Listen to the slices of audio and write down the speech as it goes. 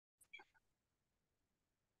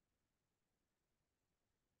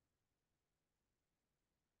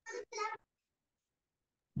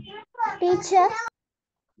Teacher.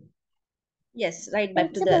 Yes, right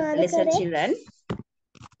back to the lesson, children.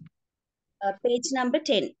 Page number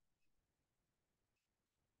 10.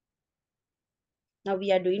 Now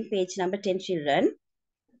we are doing page number 10, children.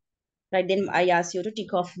 Right, then I ask you to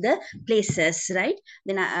tick off the places, right?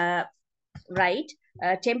 Then write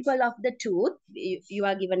temple of the tooth. You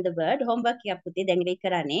are given the word. Homework yapute dengre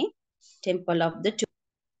karane. Temple of the tooth.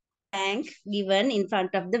 Blank given in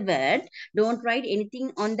front of the word. Don't write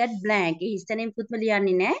anything on that blank.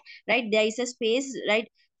 Right, there is a space, right,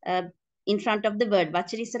 in front of the word.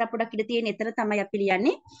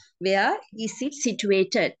 Where is it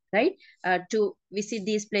situated, right? To visit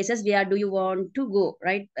these places, where do you want to go,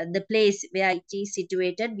 right? The place where it is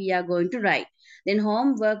situated, we are going to write. Then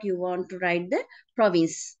homework, you want to write the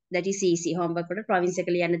province. That is easy. Homework province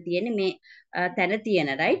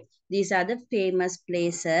right? These are the famous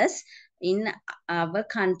places in our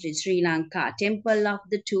country, Sri Lanka. Temple of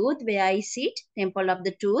the Tooth, where is it? Temple of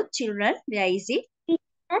the Tooth, children, where is it?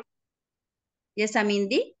 Yes,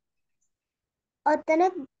 Amindi? ඔතන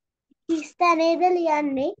හිස්තැනේද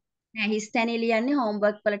ලියන්නේ? හිස්තැනේ ලියන්නේ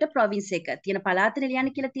homework වලට province එක. තියෙන පළාතනේ ලියන්න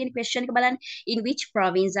කියලා තියෙන question එක බලන්න. In which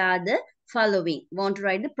province are the following? Want to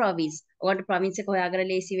write the province. ඔයාලට province එක හොයාගන්න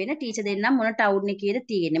ලේසි වෙන teacher දෙන්නම් මොන town එකේද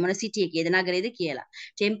තියෙන්නේ, මොන city එකේද, නගරේද කියලා.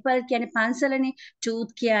 Temple කියන්නේ පන්සලනේ.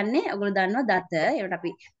 Tooth කියන්නේ ඔයගොල්ලෝ දන්නවා දත. ඒකට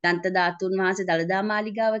අපි දන්ත ධාතුන් වහන්සේ දළදා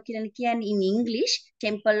මාලිගාව කියලානේ කියන්නේ in English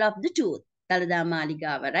Temple of the Tooth. Dalada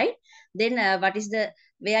Maligawa, right? Then what is the,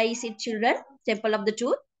 where is it, children? Temple of the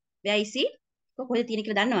Tooth. Where is it? කොහෙද තියෙන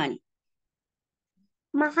කියලා දන්නවනේ?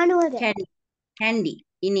 Mahanuwara. Kandy.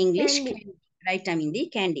 In English, Kandy. right, Amindi,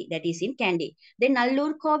 Kandy. That is in Kandy. Then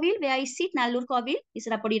Nallur Kovil, where is it? Nallur Kovil.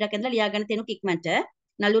 ඉස්සර පොඩි ඉරක් ඇඳලා ලියා ගන්න තැනුක් ඉක්මනට.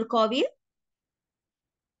 Nallur Kovil.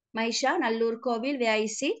 Maisha, Nallur Kovil, where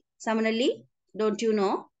is it? Samanali, don't you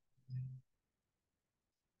know?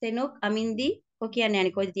 තැනුක් Amindi, කො කියන්නේ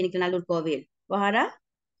යන්නේ කොහෙද තියෙන කියලා Nallur Kovil. Wahara?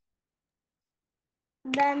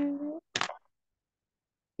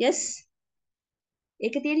 Yes.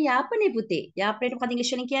 ඒක තියෙන යාපනයේ පුතේ. යාපනයට මොකද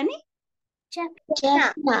ඉංග්‍රීසි වලින් කියන්නේ?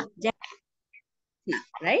 Jaffna,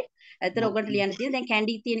 right? එතන ඔයගොල්ලන්ට ලියන්න තියෙන දැන්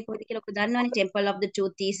කැන්ඩි තියෙන කොහෙද කියලා ඔයගොල්ලෝ දන්නවනේ. Temple of the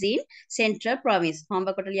Tooth is in Central Province.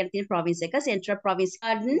 homework වලට ලියන්න තියෙන province එක Central Province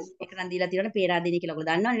Garden. ඒක නම් දීලා තියෙනවනේ පේරාදෙණිය කියලා ඔයගොල්ලෝ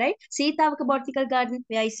දන්නවනේ, right? Sitawaka Botanical Garden,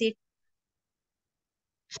 where is it?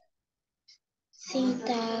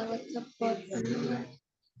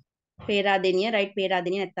 Peradeniya, right?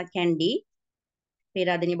 Peradeniya නැත්තම් Kandy.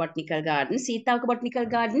 Peradeniya Botanical Garden. Sitawaka Botanical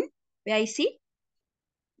Garden, where is it?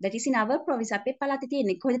 That is in our province. අපේ පළාතේ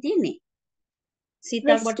තියෙන්නේ. කොහෙද තියෙන්නේ?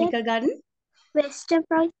 Sitawaka Botanical Garden? Western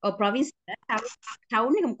Province. Oh, province.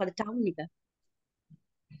 Town එක මොකද? Town එක.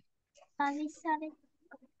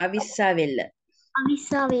 Avissavella.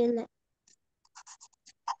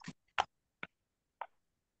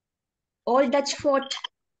 Old Dutch Fort.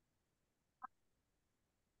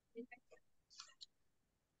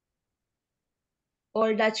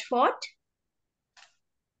 Old Dutch Fort.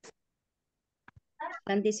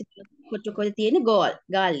 ලන්දේසි කොච්චර කොහෙද තියෙන්නේ? ගෝල්.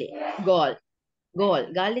 ගාල්ලේ. ගෝල්. ගෝල්.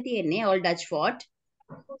 ගාල්ලේ තියෙන්නේ Old Dutch Fort.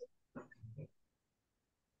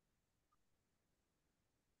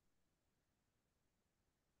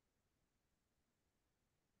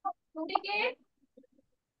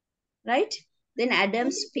 Right? Then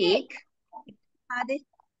Adams Peak.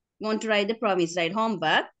 Want to write the province, right?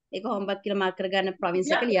 Homework. ඒක homework කියලා mark කරගන්න province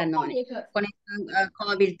එක ලියන්න ඕනේ.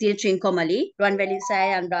 කොවිල් තියෙන Trincomalee, රුවන්වැලි සෑය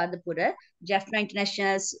අනුරාධපුර, Jaffna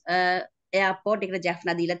International Airport එකට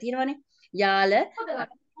Jaffna දීලා තියෙනවානේ. Yala,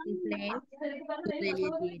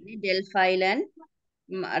 Delphi Island,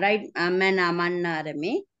 right?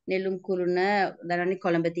 මන්නාරමේ, නෙළුම් කුරුණ දරන්නේ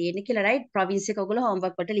කොළඹ තියෙන්නේ කියලා, right? province එක ඔයගොල්ලෝ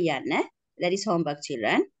homework වලට ලියන්න. That is homework,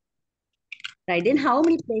 children. Right, then how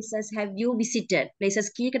many places have you visited? Places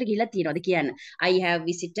කීයකට ගිහිල්ලා තියෙනවද කියන්න. I have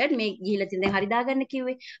visited මේ ගිහිල්ලා තියෙන දැන් හරි දාගන්න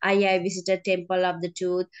කිව්වේ. I have visited Temple of the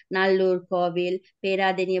Tooth, Nallur Kovil,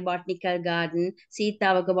 Peradeniya Botanical Garden,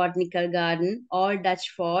 Seethawaka Botanical Garden, Old Dutch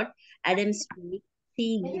Fort, Adams Peak,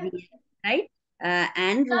 Seagiriya, right?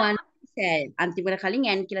 And Ruwanwali. අන්තිමට කලින්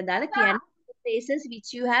and කියලා දාලා කියන්න places which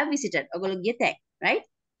you have visited. ඔයගොල්ලෝ ගිය තැන්, right?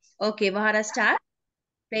 Okay, Vahara start.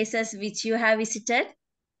 Places which you have visited.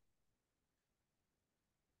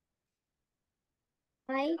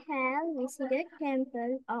 I have visited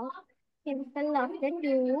Temple of the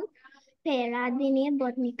Tooth, Peradeniya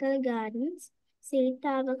Botanical Gardens,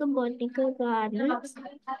 Seethawaka Botanical Gardens,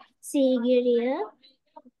 Sigiriya,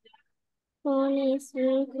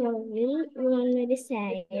 Phoneshwar Kovil, Ruwanwali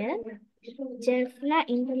Saya, Jaffna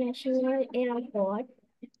International Airport,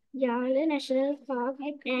 Yala National Park,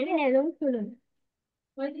 and Nelum Kulun.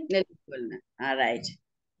 All right.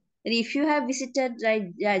 If you have visited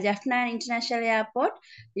Jaffna International Airport,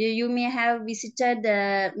 you may have visited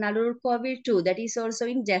Nallur Kovil too. That is also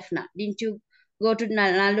in Jaffna. Didn't you go to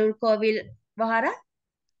Nallur Kovil, Vahara?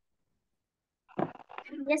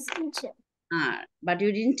 Yes, teacher. But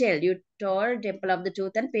you didn't tell. You told Temple of the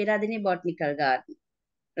Tooth and Peradini Botanical Garden.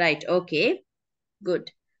 Right, okay.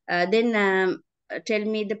 Good. Then tell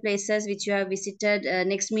me the places which you have visited.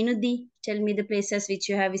 Next, Minudi, tell me the places which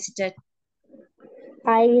you have visited.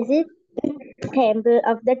 I visit Temple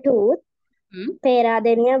of the Tooth, Hmm?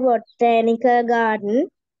 Peradeniya Botanical Garden,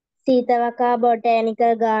 Sitawaka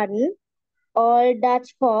Botanical Garden, Old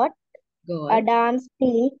Dutch Fort, Goal. Adams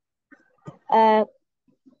Peak,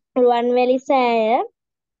 Ruwanveli Saya,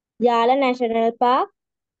 Yala National Park,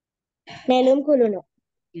 Nelum Kulunu.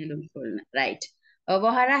 Right.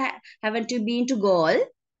 Vahara, haven't you been to Gaul?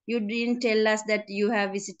 You didn't tell us that you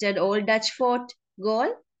have visited Old Dutch Fort,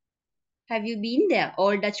 Gaul. Have you been there?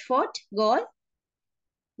 Old Dutch Fort, Gaul?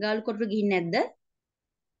 Gaul කොටු ගිහින් නැද්ද?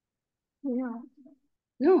 No.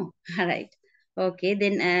 No. All right. Okay.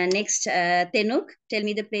 Then next, Tenuk, tell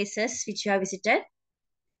me the places which you have visited.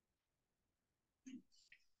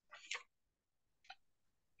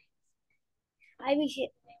 I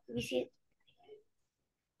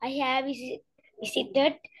have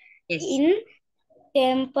visited Yes. in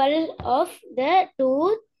Temple of the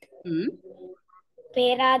Tooth,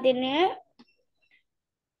 Peradeniya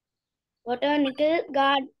Botanical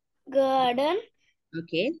Garden,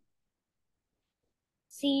 Okay.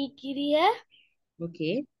 Sikiriya,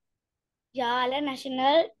 Okay. Yala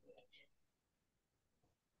National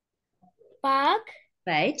Park,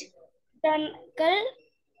 Right. Botanical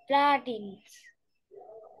Gardens.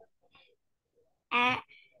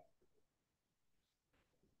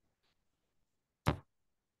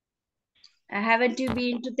 Haven't you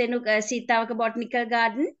been to Tenuk Sitawaka Botanical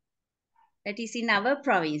Garden? That is in our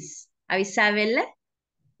province. Avisavella,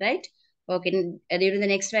 right? Okay. During the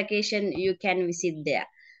next vacation, you can visit there.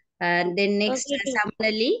 And then next, Okay.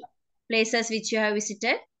 Samanali, places which you have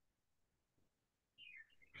visited.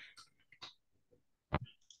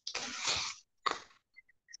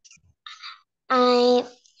 I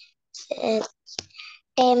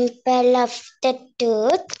Temple of the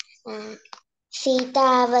Tooth,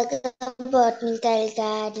 Sitawaka Botanical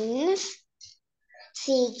Garden,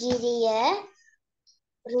 Sigiriya,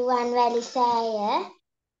 Ruwanveli Saya,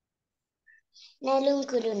 Nelum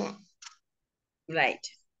Kuluna. Right.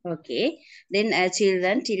 Okay. Then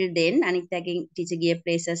children, till then, Anithakin teacher gave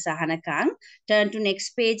places Sahanakang. Turn to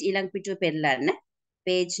next page, Ilang Pitu Perlan.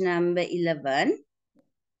 Page number 11.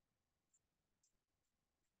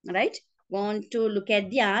 Right. Want to look at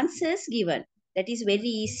the answers given. That is very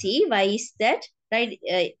easy. Why is that? Right.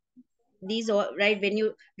 These all right. When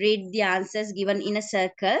you read the answers given in a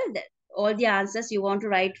circle, all the answers you want to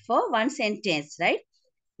write for one sentence, right?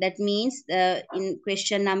 That means in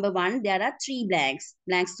question number 1, there are 3 blanks.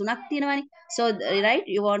 Blanks tunak tiyanawani. So, right,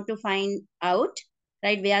 you want to find out,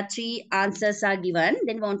 right, where 3 answers are given.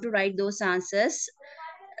 Then you want to write those answers,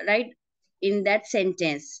 right, in that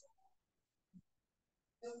sentence.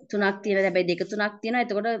 තුනක් තියෙනවා හැබැයි දෙක තුනක් තියෙනවා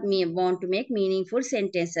එතකොට me want to make meaningful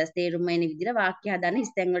sentences තේරුම එන විදිහට වාක්‍ය හදන්න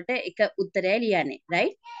හිස්තැන් වලට එක උත්තරය ලියන්නේ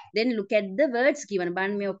right then look at the words given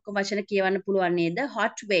බලන්න මේ ඔක්කොම වචන කියවන්න පුළුවන් නේද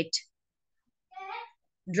hot wet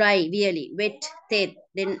dry really wet thet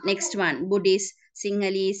then next one Buddhists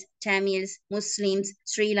Sinhalese Tamils Muslims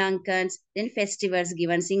Sri Lankans then festivals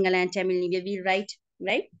given Sinhala and Tamil New Year we write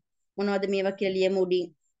right මොනවද මේවා කියලා ලියමු උඩින්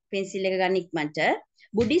pencil එක ගන්න ඉක්මනට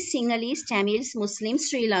Buddhist, Sinhalese, Tamils, Muslims,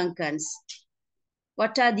 Sri Lankans.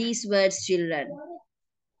 What are these words, children?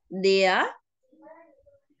 They are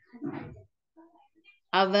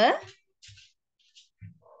our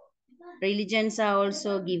religions are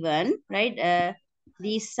also given, right?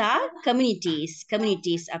 These are communities.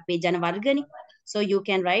 Communities. Ape jana vargani. So you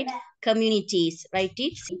can write communities. Write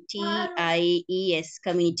it CTIES.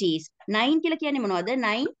 Communities. 9 kila kiyanne monawada?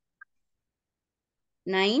 9.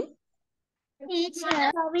 9.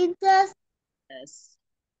 Teacher. Provinces. Yes.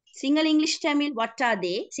 Single English Tamil, what are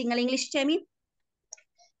they? Single English Tamil?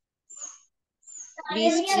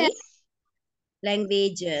 These 3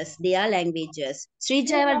 languages. They are languages. Sri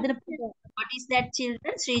Jayawardhanapura. What is that,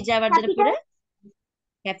 children? Sri Jayawardhanapura?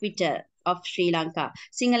 Capital of Sri Lanka.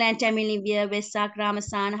 Sinhala and Tamil New Year, Vesak,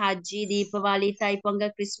 Ramasan, Haji, Deepavali,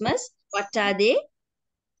 Thaipongal, Christmas. What are they?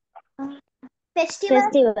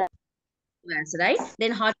 Festival. That's right.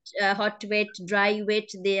 Then hot, wet, dry, wet,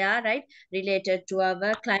 they are right related to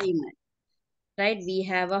our climate. Right? We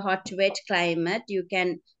have a hot, wet climate. You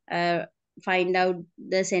can find out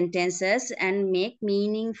the sentences and make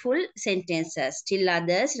meaningful sentences. Till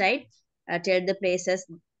others, right? Tell the places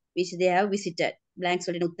which they have visited. Blanks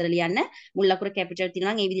වලින් උත්තර ලියන්න. මුල් අකුර capital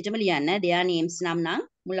තියෙනවා නම් ඒ විදිහටම ලියන්න. Their names නම්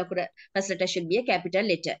මුල් අකුර first letter should be a capital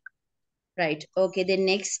letter. Right. Okay, then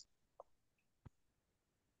next.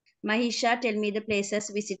 Mahisha, tell me the places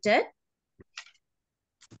visited.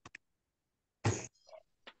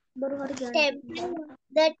 Temple of the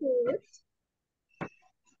Tooth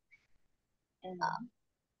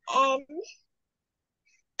and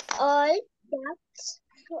all ducks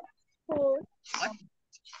food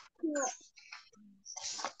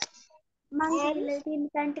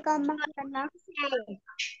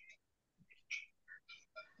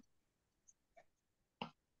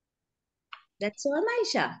That's all,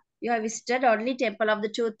 Mahisha. You have visited only Temple of the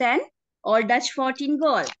Tooth and Old Dutch Fort in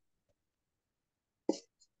Gaul.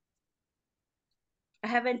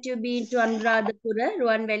 Haven't you been to Anuradhapura,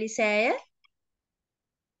 Ruwanveli Saya?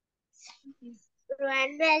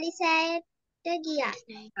 Ruwanveli සෑයට ගියා.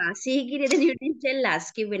 Sigiriya, then you didn't tell us.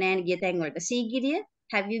 කිව්වේ නෑනේ ගිය තැන් වලට. Sigiriya,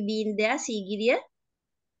 have you been there, Sigiriya?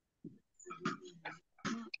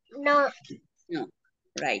 No. No.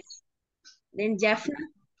 Right. Then Jaffna?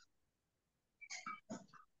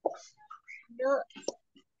 No.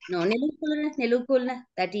 No. Nelukulna.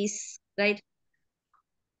 That is right.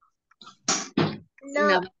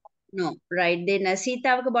 No. No. Right. Then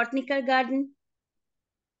Sitawaka Botanical Garden.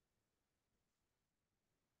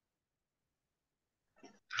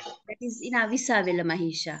 That is in Avisawela,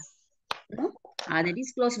 Mahisha. No? That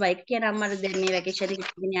is close by. Vacation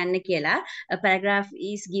a paragraph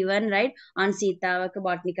is given, right, on Sitawaka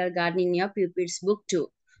Botanical Garden in your pupil's book too.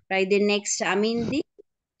 Right. Then next, Amindi,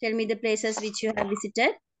 tell me the places which you have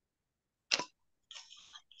visited.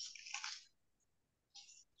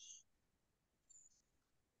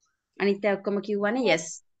 Anitha ඔක්කොම කිව්වනේ? Yes.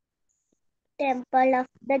 Temple of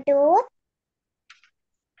the Tooth,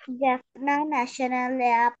 Jaffna National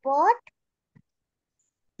Airport,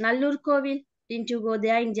 Nallur Kovil. Didn't you go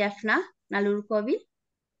there in Jaffna? Nallur Kovil?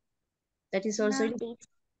 That is also in...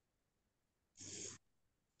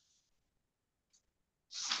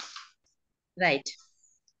 Right.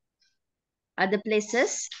 Other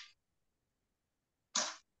places?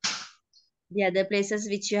 The other places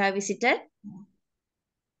which you have visited?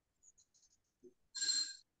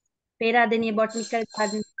 Peradeniya Botanical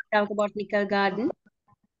Garden, Sitawaka Botanical Garden.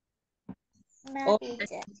 No,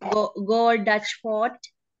 teacher. Gaul Dutch Fort.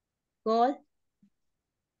 Gaul.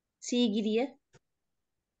 Sigiriya.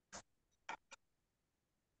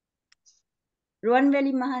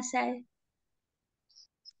 Ruwanveli Mahasaya.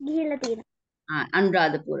 ගිහිල්ලා තියෙනවා.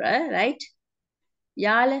 Anuradhapura, right?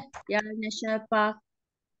 Yala National Park.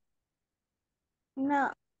 No.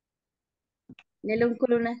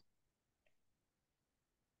 Nelumkuluna.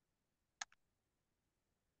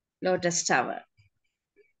 Lotus Tower.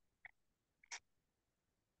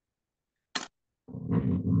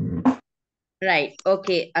 Right.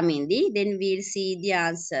 Okay, Amindi. Then we'll see the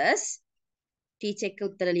answers. Teacher එක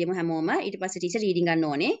උත්තර ලියමු හැමෝම. ඊට පස්සේ teacher reading ගන්න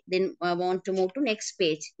ඕනේ. Then want to move to next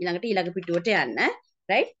page. ඊළඟට ඊළඟ පිටුවට යන්න.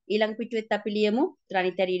 Right? ඊළඟ පිටුවෙත් අපි ලියමු.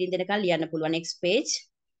 අනිත් reading දෙනකන් ලියන්න පුළුවන්. Next page.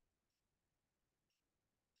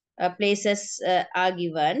 Places are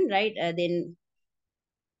given, right? Then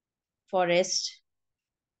forest.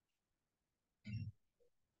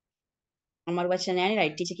 අමාරු වචන නෑනේ,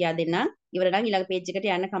 right? Teacher කියා දෙන්නම්. ඉවර නම් ඊළඟ page එකට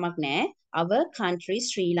යන්න කමක් නෑ. Our country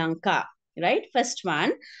Sri Lanka. Right? First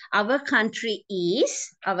one. Our country is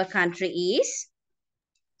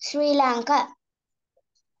Sri Lanka.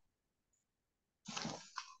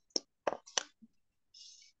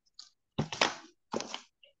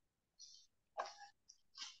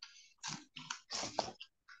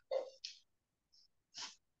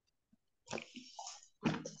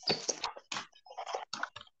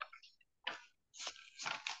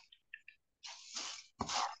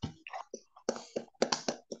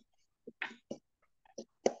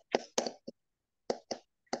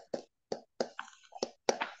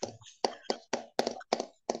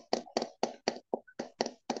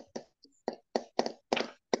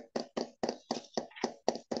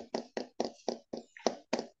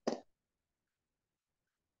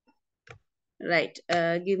 Right.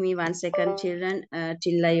 Give me 1 second, children,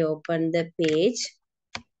 till I open the page.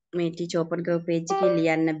 May teach open the page ki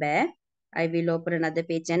liyanna bෑ. I will open another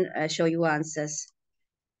page and show you answers.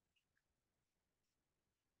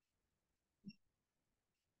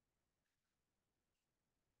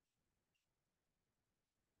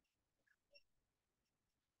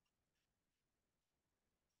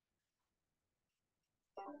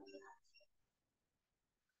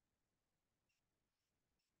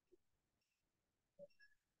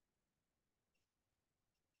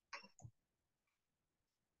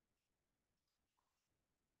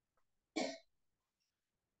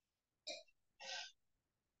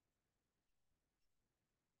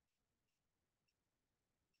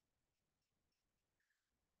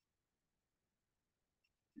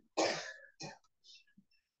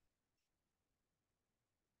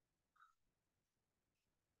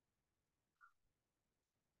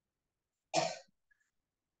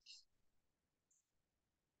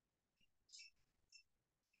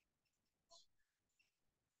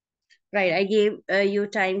 Right, I gave you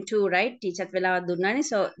time to write. Teacher vela dunnani.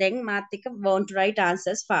 So then Matika want to write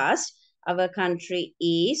answers fast. Our country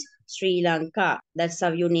is Sri Lanka. That's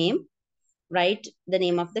how you name. Write the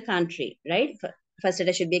name of the country. Right. First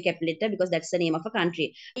letter should be a capital letter because that's the name of a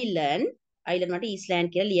country. Island. Island not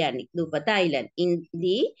Island කියලා ලියන්නේ. Dupata Island in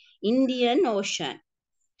the Indian Ocean.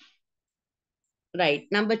 Right.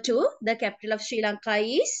 Number 2, the capital of Sri Lanka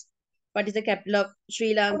is. What is the capital of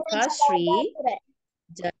Sri Lanka? Sri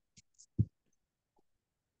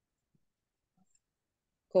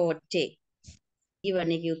Kotte.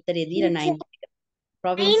 ඉවරනේ උත්තරේ දීලා 9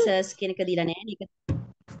 provinces කියන එක දීලා නැහැ නේ.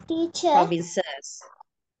 Teacher. Provinces.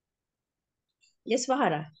 Yes,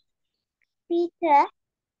 Vahara. Teacher.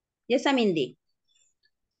 Yes, Amindi.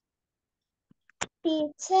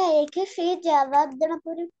 Teacher, ඒකේ ශ්‍රී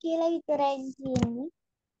ජයවර්ධනපුර කියලා විතරයි තියෙන්නේ.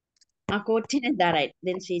 Kotte නේද? Right.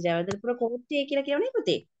 Then Sri Jayawardhanapura Kotte කියලා කියවනේ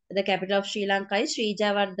පුතේ. The capital of Sri Lanka is Sri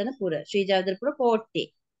Jayawardhanapura. Sri Jayawardhanapura Kotte.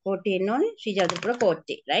 Kotte එන්නෝනේ Sri Jayawardhanapura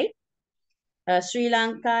Kotte, right? Sri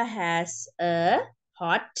Lanka has a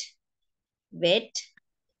hot, wet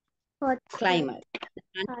climate.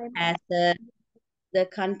 The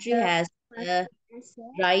country has a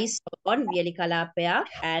dry zone, Vieli Kalapaya,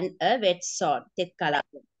 and a wet zone, Tet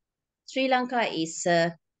Kalapaya. Sri Lanka is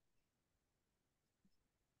a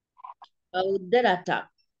Buddha Rata,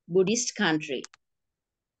 Buddhist country.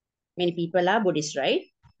 Many people are Buddhist, right?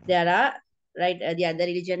 There are, right, the other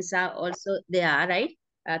religions are also there, right?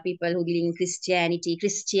 People who believe in Christianity,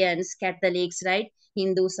 Christians, Catholics, right?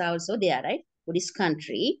 Hindus are also there, right? Buddhist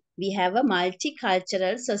country. We have a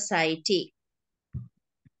multicultural society.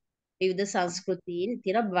 With the Sanskriti,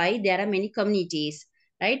 why there are many communities,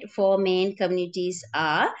 right? 4 main communities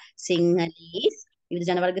are Sinhalese, with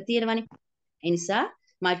Janavarga Tirvani, Insa,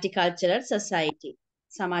 multicultural society.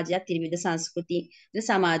 Samaja, Tirvida Sanskriti, the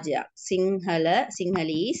Samaja,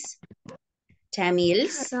 Sinhalese,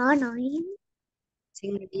 Tamils,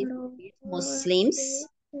 Sinhalese, Muslims,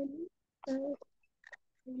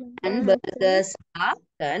 and Burghers are,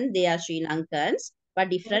 they are Sri Lankans, but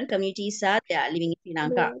different communities are there living in Sri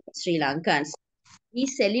Lanka, Sri Lankans. We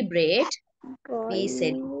celebrate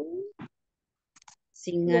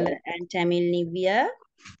Sinhala and Tamil New Year.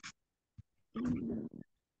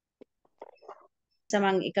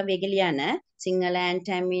 Samang eka vegeliana Sinhala and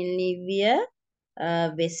Tamil New Year,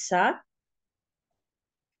 Vesak,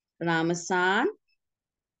 Ramasan,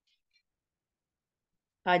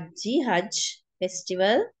 Hajj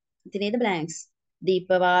festival, the blanks,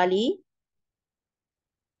 Deepavali,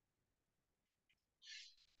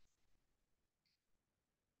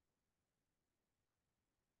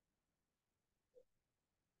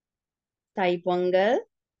 Thai Pongal,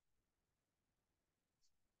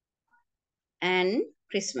 and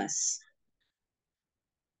Christmas.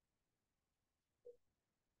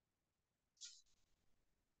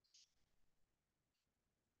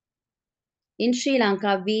 In Sri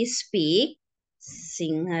Lanka, we speak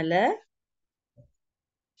Sinhala,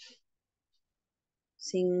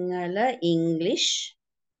 English,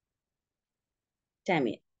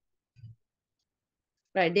 Tamil.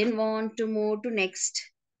 Right, then want to move to next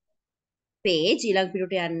page. ඊළඟ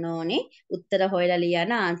පිටුට යන්න ඕනේ. උත්තර හොයලා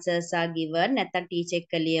ලියන answers are given. නැත්නම් teacher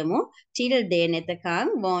එක ලියමු. Till then එතකන්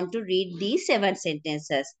want to read these 7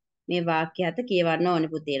 sentences. මේ වාක්‍ය හත කියවන්න ඕනේ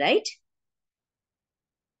පුතේ, right?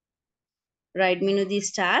 Right, Minudi,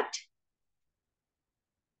 start.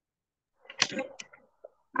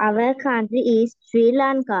 Our country is Sri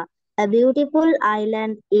Lanka, a beautiful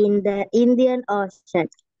island in the Indian Ocean.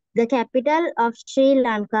 The capital of Sri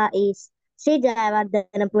Lanka is Sri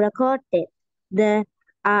Jayawardhanapura Kotte. There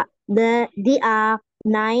are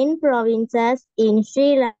 9 provinces in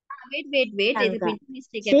Sri Lanka. Wait. There's a print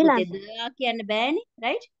mistake. Sri Lanka. කියන්න බෑනේ,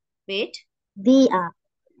 right? Wait.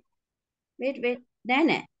 Wait.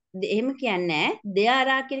 නෑ. එහෙම කියන්නේ there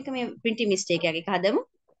are කියන එක මේ printing mistake එකක්. ඒක හදමු.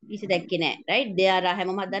 ඊට දැක්කේ නෑ, right? There are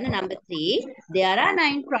හැමෝම හදන්න number 3. There are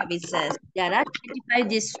 9 provinces. There are 25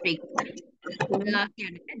 districts.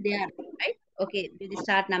 There are, right? Okay, we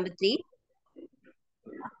start number 3.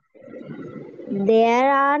 There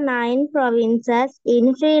are 9 provinces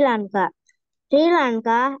in Sri Lanka. Sri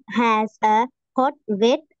Lanka has a hot,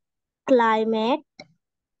 wet climate.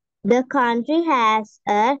 The country has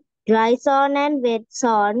a dry zone and wet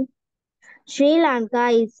zone. Sri Lanka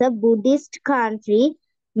is a Buddhist country.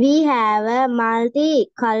 We have a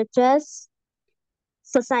multicultural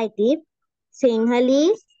society.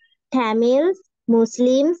 Sinhalese, Tamils,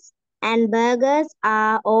 Muslims, and Burghers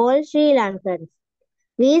are all Sri Lankans.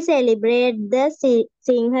 We celebrate the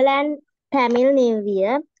Sinhala and Tamil New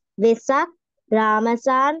Year, Vesak,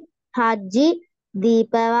 Ramasan, Hajj,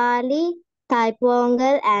 Deepavali, Thai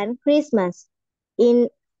Pongal, and Christmas. In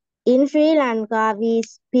Sri Lanka, we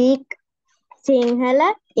speak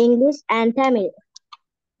Sinhala, English, and Tamil.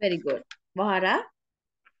 Very good. Vahara?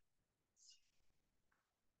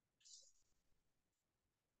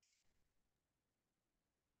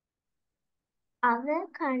 Our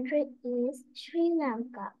country is Sri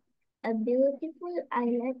Lanka, a beautiful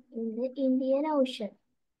island in the Indian Ocean.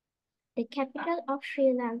 The capital of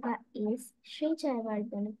Sri Lanka is Sri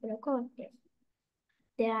Jayawardhanapura Kotte.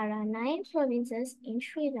 There are 9 provinces in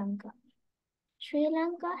Sri Lanka. Sri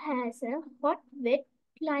Lanka has a hot, wet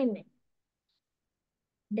climate.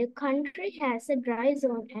 The country has a dry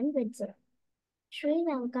zone and wet zone. Sri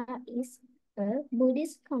Lanka is a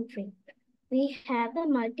Buddhist country. We have a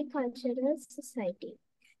multicultural society.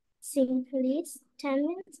 Sinhalese,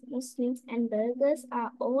 Tamils, Muslims, and Burghers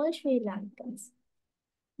are all Sri Lankans.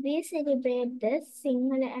 We celebrate the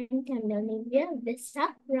Sinhala and Tamil New Year,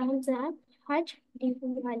 Vesak, Ramzan, Hajj,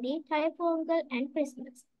 Diwali, Thai Pongal, and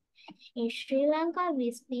Christmas. In Sri Lanka,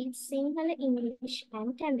 we speak Sinhala, English,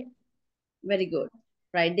 and Tamil. Very good.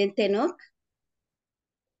 Right, then Tenok?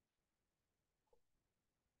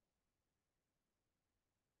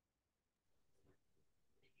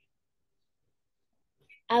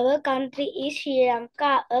 Our country is Sri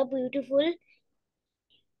Lanka, a beautiful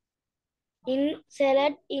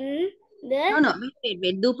insulet in the No.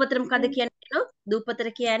 Wait. දූපතර මොකද්ද කියන්නේ Tenok? දූපතර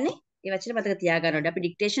කියන්නේ ඒ වචනේ මතක තියාගන්න ඕනේ. අපි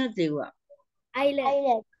dictation උත් ලිව්වා.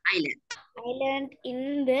 island. Island. Island in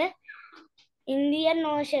the Indian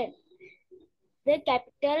Ocean. The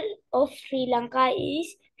capital of Sri Lanka is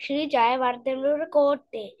Sri Jayawardhanapura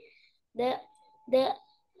Kotte. The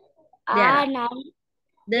are nine.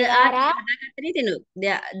 The There are are හදාගත්තනේ Tenok.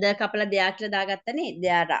 The කපලා දෙයා කියලා දාගත්තනේ.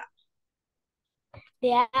 There are.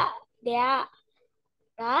 there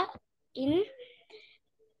are in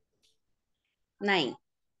 9.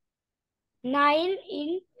 9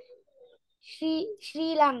 in Sri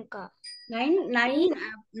Lanka.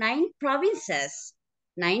 9 provinces.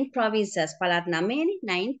 9 provinces. පළාත් 9නේ.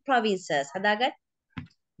 9 provinces. හදාගන්න.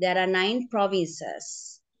 There are 9 provinces.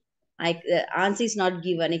 Answer is not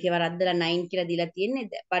given. එකේ වරද්දලා 9 කියලා දීලා තියෙන්නේ.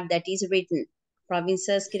 But that is written.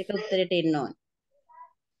 Provinces කියන එක උත්තරයට එන්න ඕන.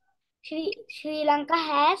 Sri Lanka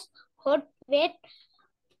has hot, wet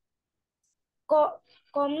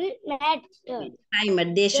climate.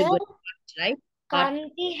 Climate. දේශගුණ. Right?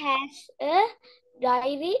 Country has a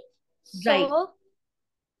dry Dry. soil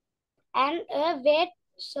and a wet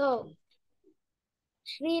soil.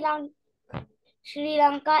 Sri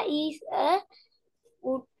Lanka is a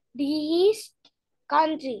Buddhist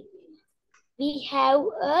country. We have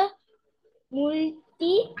a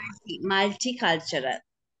Multicultural.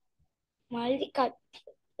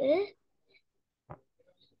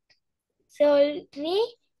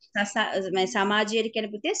 සමාජය කියන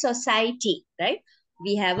පුතේ society, right?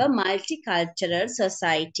 We have a multicultural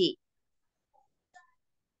society.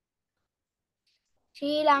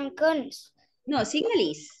 Sri Lankans. No,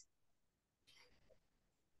 Sinhalese.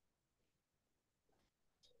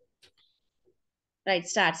 Right,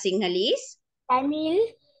 start. Sinhalese. Tamil,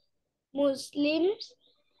 Muslims,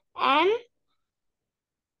 and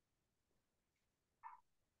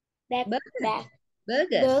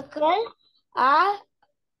Burghers are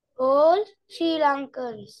all Sri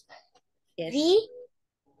Lankans. Yes. We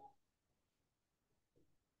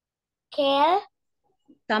care.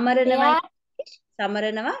 Samaranava.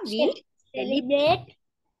 We celebrate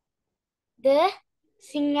the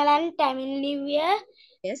Sinhala and Tamil New Year.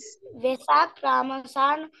 Yes. Vesak,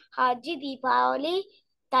 Ramazan, Hajj, Deepavali,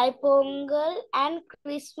 Thai Pongal, and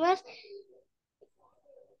Christmas.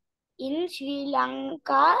 In Sri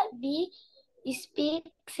Lanka, we speak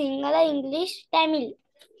Sinhala, English, Tamil.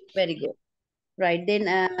 Very good. Right, then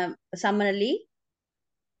Samanali.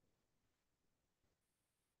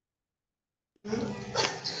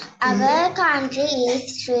 Our country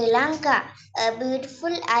is Sri Lanka, a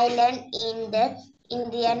beautiful island in the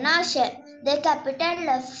Indian Ocean. The capital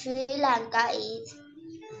of Sri Lanka is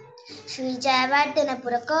Sri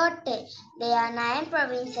Jayawardhanapura Kotte. There are 9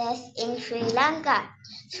 provinces in Sri Lanka.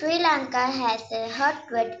 Sri Lanka has a hot,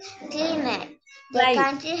 wet climate. The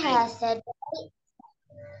country has a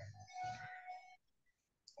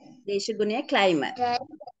දේශගුණය climate.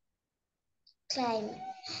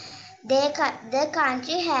 The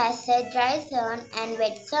country has a dry zone and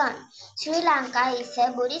wet zone. Sri Lanka is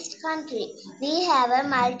a Buddhist country. We have a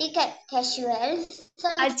multicultural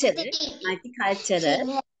society.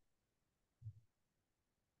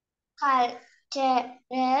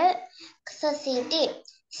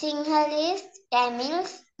 Sinhalese,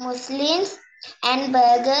 Tamils, Muslims, and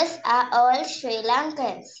burgers are all Sri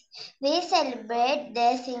Lankans. We celebrate the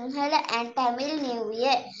Sinhala and Tamil New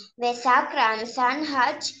Year, Vesak, Ramzan,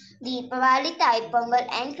 Hajj, Deepavali, Thai Pongal,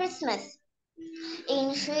 and Christmas.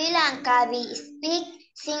 In Sri Lanka, we speak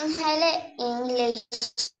Sinhala, English,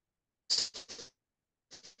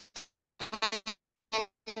 and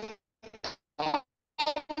Tamil.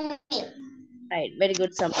 Right, very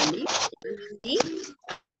good, Samandi.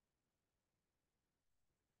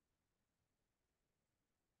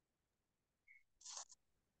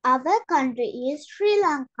 Our country is Sri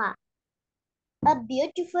Lanka, a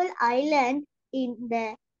beautiful island in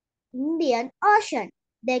the Indian Ocean.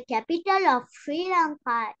 The capital of Sri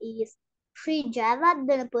Lanka is Sri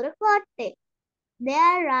Jayawardhanapura Kotte.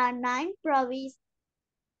 There are 9 provinces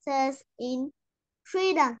in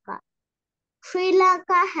Sri Lanka. Sri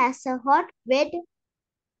Lanka has a hot, wet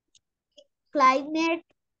climate.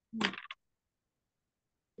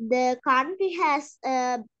 The country has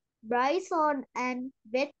a dry zone and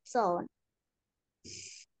wet zone.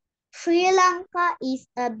 Sri Lanka is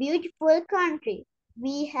a beautiful country.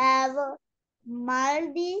 We have a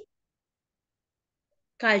multi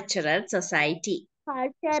Cultural society.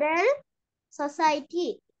 cultural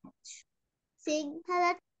society.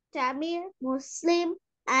 Sinhala, Tamil, Muslim,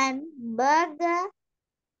 and Burgher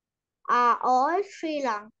are all Sri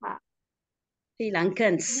Lanka. Sri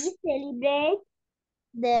Lankans. We celebrate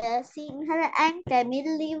the Sinhala and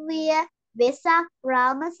Tamil New Year, Vesak,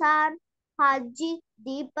 Ramazan, Hajji,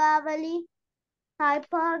 Deepavali, Thai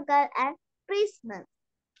Pongal, and Christmas.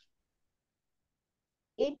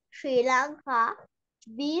 In Sri Lanka,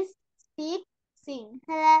 we speak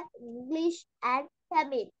Sinhala, English, and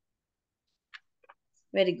Tamil.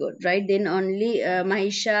 Very good, right? Then only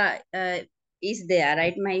Mahisha is there,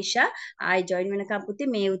 right, Mahisha? I join වෙනකම් පුතේ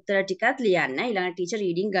මේ උත්තර ටිකත් ලියන්න. ඊළඟ teacher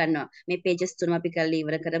reading ගන්නවා. මේ pages තුනම අපි කරලා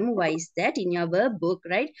ඉවර කරමු. Why is that? In your verb book,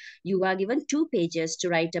 right? You are given 2 pages to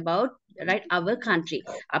write about, right, our country.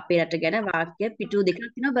 අපේ රට ගැන වාක්‍ය පිටු දෙකක්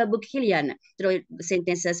තියෙනවා verb book එකේ ලියන්න. ඒතර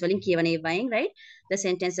sentences වලින් කියවන ඒවායින්, right? The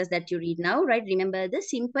sentences that you read now, right? Remember the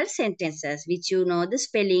simple sentences which you know the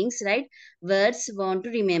spellings, right? Words want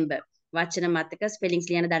to remember. වචන මතක ස්පෙලිංස්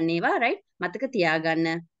ලියන්න දන්නේ ඒවා right මතක තියාගන්න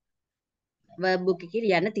verb book එකේ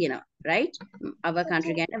ලියන්න තියෙනවා right our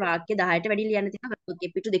country ගැන වාක්‍ය 10ට වැඩි ලියන්න තියෙනවා verb book එකේ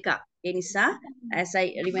පිටු දෙකක් ඒ නිසා as I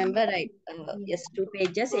remember right yes 2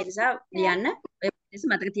 pages ඒ නිසා ලියන්න ඔය pages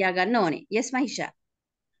මතක තියාගන්න ඕනේ yes Mahisha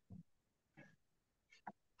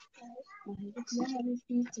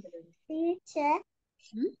Teacher,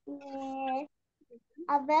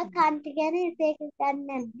 our country ගැන ඒක ගන්න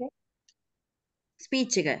නැද්ද?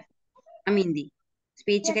 speech එක අමින්දි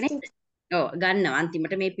speech එක නේ ඔව් ගන්නවා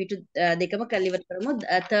අන්තිමට මේ පිටු දෙකම කරලා ඉවර කරමු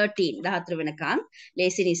 13 14 වෙනකන්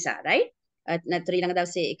ලේසි නිසා right නැත්නම් ඊළඟ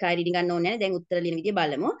දවසේ එකයි රීඩින් ගන්න ඕනේ නැහැ දැන් උත්තර ලියන විදිය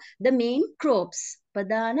බලමු the main crops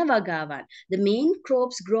ප්‍රධාන වගාවන් the main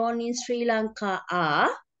crops grown in Sri Lanka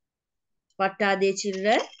are what are they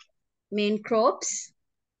children main crops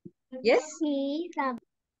yes Tea, rubber,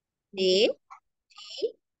 tea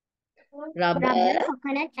rubber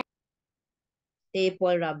coconut,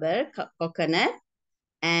 maple rubber coconut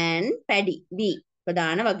and paddy wheat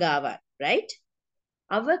ප්‍රධාන වගාවන් right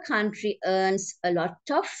our country earns a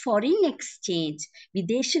lot of foreign exchange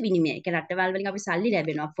විදේශ විනිමය ඒ කියන්නේ රටවල් වලින් අපි සල්ලි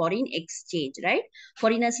ලැබෙනවා foreign exchange right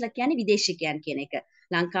foreigners ලා කියන්නේ විදේශිකයන් කියන එක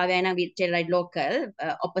ලංකාවේ අය නම් we tell right local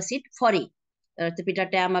opposite foreign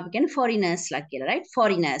පිටට යාම අපි කියන්නේ foreigners ලා කියලා right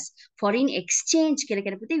foreigners foreign exchange කියලා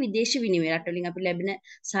කියන පුතේ විදේශ විනිමය රට වලින් අපි ලැබෙන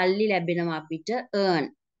සල්ලි ලැබෙනවා අපිට earn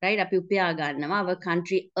right අපි උපයා ගන්නවා our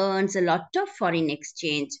country earns a lot of foreign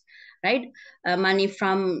exchange right money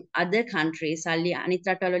from other countries සල්ලි අනිත්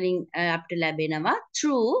රටවල වලින් අපිට ලැබෙනවා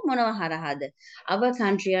through මොනවා හරහාද our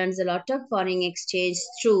country earns a lot of foreign exchange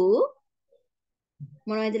through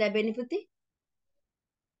මොනවද ලැබෙන්නේ පුතේ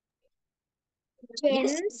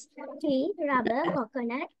gems, tea, rubber,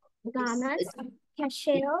 coconut, garments,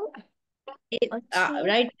 cashew,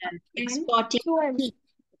 right exporting tourism.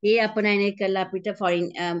 ඒ අපනයනය කළා අපිට foreign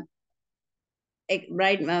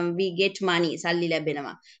right we get money සල්ලි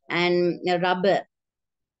ලැබෙනවා and rubber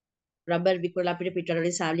විකුණලා අපිට පිටරට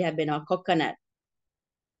වලින් සල්ලි ලැබෙනවා coconut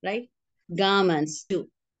right garments too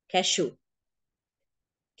cashew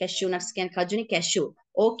nuts කියන්නේ කජුනේ cashew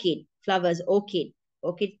orchid flowers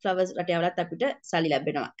orchid flowers රටවලත් අපිට සල්ලි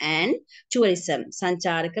ලැබෙනවා and tourism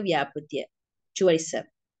සංචාරක ව්‍යාපෘතිය tourism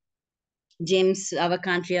gems our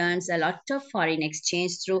country earns a lot of foreign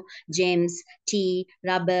exchange through gems tea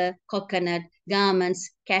rubber coconut garments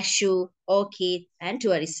cashew orchid and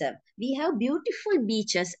tourism we have beautiful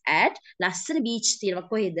beaches at lassana beach තියෙනවා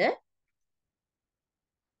කොහෙද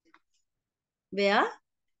where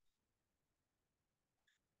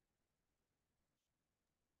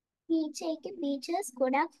beach එකේ beaches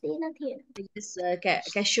ගොඩක් තියෙන තියෙනවා. Yes,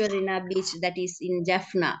 Casuarina beach that is in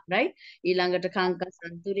Jaffna, right? ඊළඟට කංක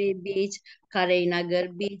සන්තුරේ beach, කරේනගර්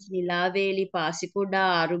beach, නිලාවේලි, පාසිකුඩා,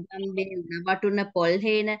 අරුගම්බේ, උණවටුන,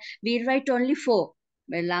 පොල්හේන. We write only 4.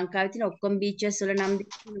 මේ ලංකාවේ තියෙන ඔක්කොම beaches වල නම්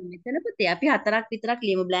දෙන්න මෙතන පුතේ අපි 4ක් විතරක්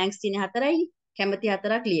ලියමු. blanks තියෙන 4යි. කැමති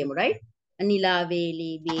 4ක් ලියමු, right?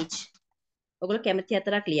 නිලාවේලි beach. ඔයගොල්ලෝ කැමති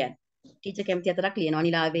 4ක් ලියන්න. ටීචර් කැමති 4ක් ලියනවා.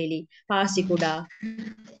 නිලාවේලි, පාසිකුඩා,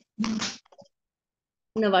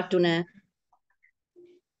 උණවටුන,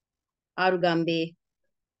 ආරුගම්බේ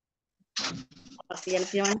අපියන්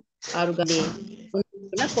කියවන ආරුගම්බේ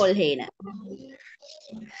උණවටුන, පොල්හේන.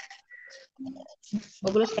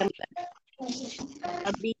 ඔගොල්ලෝ කැමති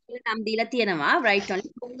අපි නම් දීලා තියෙනවා right on.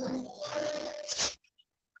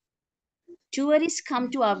 Tourists come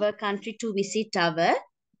to our country to visit our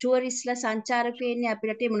tourists ලා සංචාරකයෝ එන්නේ අපේ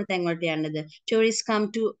රටේ මොන තැන් වලට යන්නද? Tourists come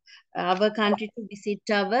to our country to visit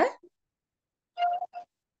our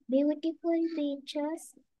beautiful beaches.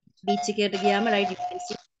 beach එකට ගියාම right you can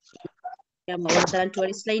see යම් ඔතන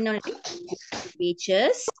tourists ලා ඉන්නවනේ.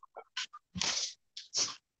 beaches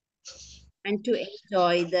and to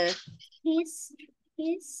enjoy the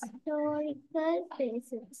historical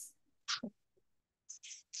places.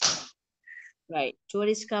 Right.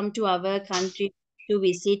 Tourists come to our country to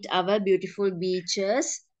visit our beautiful beaches.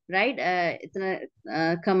 Right? එතන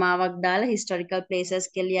කමාවක් දාලා historical places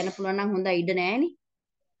කියලා ලියන්න පුළුවන් නම් හොඳයි ඉඩ නෑනේ.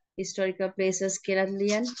 Historical places කියලා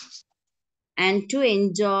ලියන්න. And to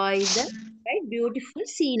enjoy the right beautiful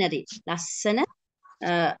scenery. ලස්සන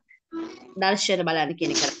දර්ශන බලන්න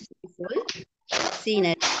කියන එක. Beautiful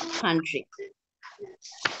scenery country.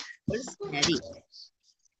 Beautiful scenery.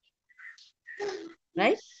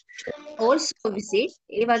 Right? Also visit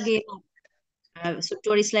ඒ වගේම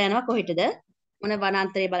tourist ලා යනවා කොහෙටද මොන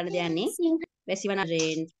වනාන්තරය බලන්නද යන්නේ වැසි වනාන්තරය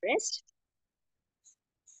rainforest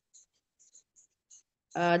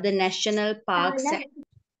the national parks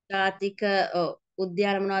ජාතික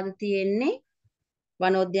උද්‍යාන මොනවද තියෙන්නේ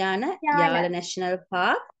වනෝද්‍යාන Yala national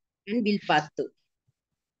park and Wilpattu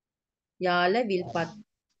Yala Wilpattu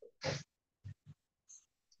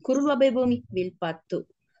කුරුළු අබේ භූමි විල්පත්තු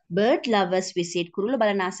bird lovers visit කුරුළු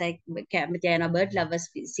බලන ආසයි කැමති අය යනවා bird lovers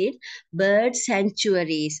visit bird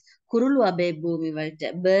sanctuaries කුරුළු අබේ භූමි වලට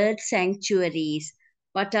bird sanctuaries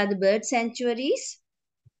what are the bird sanctuaries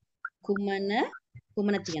කුමන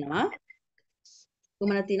තියෙනවා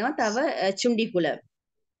තව චුණ්ඩිකුල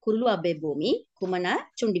කුරුළු අබේ භූමි කුමන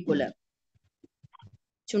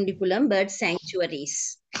චුණ්ඩිකුලම් bird sanctuaries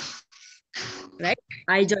right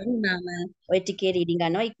I join නාම ඔය ටිකේ රීඩින්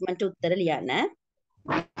ගන්නවා ඉක්මනට උත්තර ලියන්න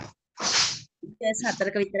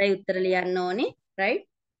හතරක විතරයි උත්තර ලියන්න ඕනේ right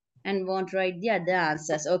and won't write the other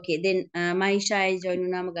answers okay then Maisha I join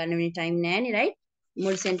වුණාම ගන්න වෙන time නෑනේ right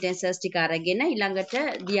මුල් sentences ටික අරගෙන ඊළඟට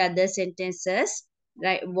the other sentences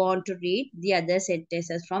right want to read the other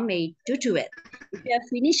sentences from 8 to 12 if you have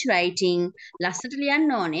finished writing ලස්සට ලියන්න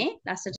ඕනේ ලස්සට